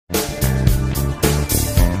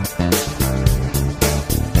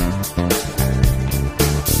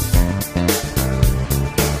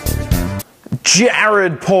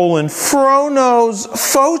Jared Polin,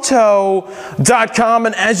 FroKnowsPhoto.com,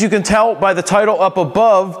 and as you can tell by the title up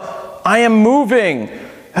above, I am moving.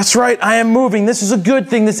 That's right, I am moving. This is a good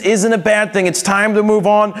thing. This isn't a bad thing. It's time to move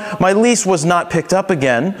on. My lease was not picked up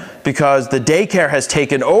again because the daycare has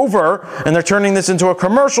taken over and they're turning this into a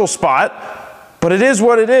commercial spot. But it is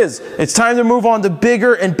what it is. It's time to move on to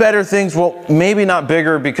bigger and better things. Well, maybe not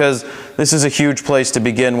bigger because this is a huge place to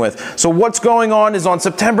begin with. So what's going on is on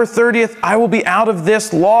September 30th, I will be out of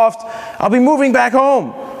this loft. I'll be moving back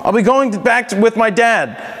home. I'll be going back with my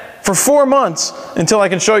dad for 4 months until I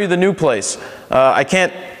can show you the new place. I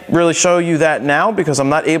can't really show you that now because I'm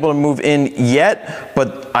not able to move in yet,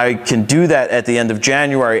 but I can do that at the end of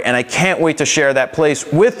January, and I can't wait to share that place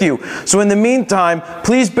with you. So in the meantime,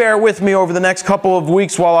 please bear with me over the next couple of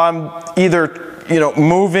weeks while I'm either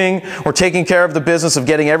moving or taking care of the business of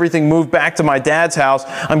getting everything moved back to my dad's house.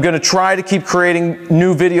 I'm going to try to keep creating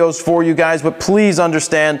new videos for you guys, but please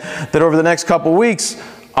understand that over the next couple weeks,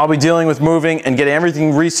 I'll be dealing with moving and getting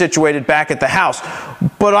everything resituated back at the house.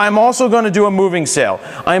 But I'm also going to do a moving sale.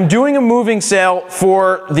 I'm doing a moving sale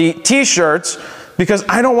for the t-shirts because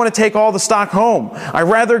I don't want to take all the stock home. I'd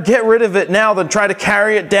rather get rid of it now than try to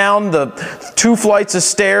carry it down the 2 flights of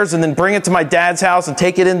stairs and then bring it to my dad's house and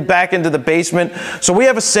take it back into the basement. So we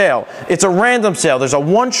have a sale. It's a random sale. There's a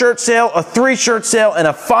 1-shirt sale, a 3-shirt sale, and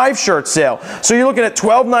a 5-shirt sale. So you're looking at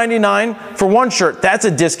 $12.99 for 1 shirt. That's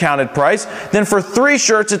a discounted price. Then for 3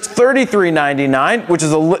 shirts, it's $33.99,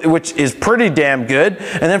 which is pretty damn good.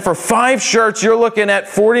 And then for 5 shirts, you're looking at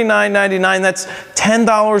 $49.99. That's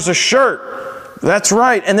 $10 a shirt. That's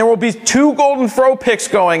right, and there will be 2 Golden Fro Picks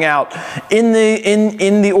going out in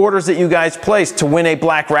the orders that you guys place to win a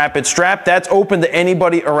Black Rapid strap. That's open to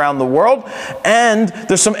anybody around the world, and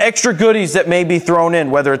there's some extra goodies that may be thrown in,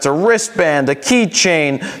 whether it's a wristband, a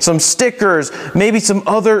keychain, some stickers, maybe some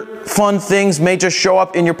other fun things may just show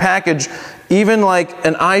up in your package. Even like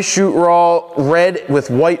an I Shoot Raw red with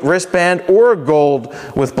white wristband or a gold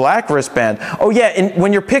with black wristband. Oh yeah, and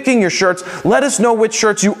when you're picking your shirts, let us know which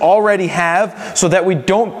shirts you already have so that we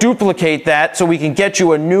don't duplicate that, so we can get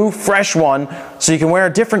you a new, fresh one so you can wear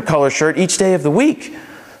a different color shirt each day of the week.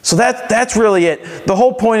 So that's really it. The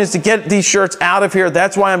whole point is to get these shirts out of here.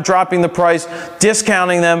 That's why I'm dropping the price,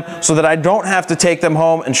 discounting them so that I don't have to take them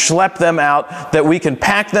home and schlep them out, that we can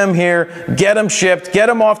pack them here, get them shipped, get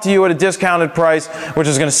them off to you at a discounted price, which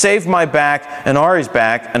is going to save my back and Ari's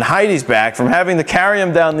back and Heidi's back from having to carry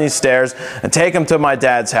them down these stairs and take them to my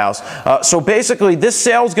dad's house. So basically, this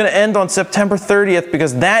sale is going to end on September 30th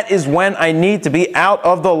because that is when I need to be out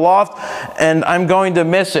of the loft, and I'm going to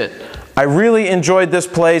miss it. I really enjoyed this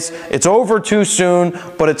place. It's over too soon,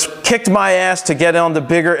 but it's kicked my ass to get on to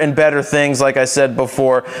bigger and better things, like I said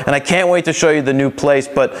before, and I can't wait to show you the new place.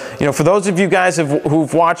 But for those of you guys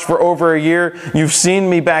who've watched for over a year, you've seen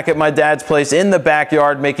me back at my dad's place in the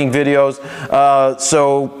backyard making videos.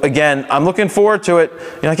 So again, I'm looking forward to it.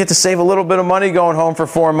 I get to save a little bit of money going home for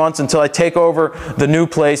 4 months until I take over the new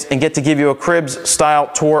place and get to give you a cribs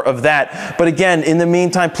style tour of that. But again, in the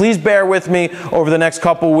meantime, please bear with me over the next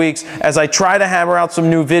couple weeks as I try to hammer out some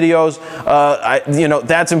new videos.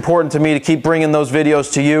 That's important to me to keep bringing those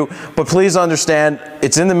videos to you. But please understand,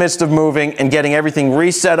 it's in the midst of moving and getting everything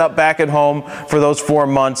reset up back at home for those 4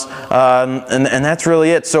 months. And that's really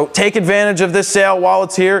it. So take advantage of this sale while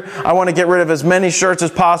it's here. I want to get rid of as many shirts as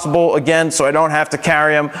possible, again, so I don't have to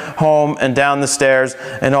carry them home and down the stairs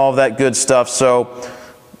and all of that good stuff. So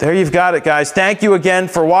there you've got it, guys. Thank you again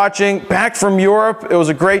for watching. Back from Europe. It was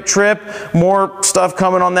a great trip. More stuff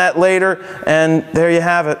coming on that later. And there you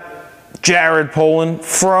have it. Jared Polin,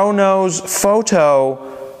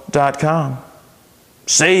 FroKnowsPhoto.com.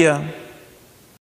 See ya.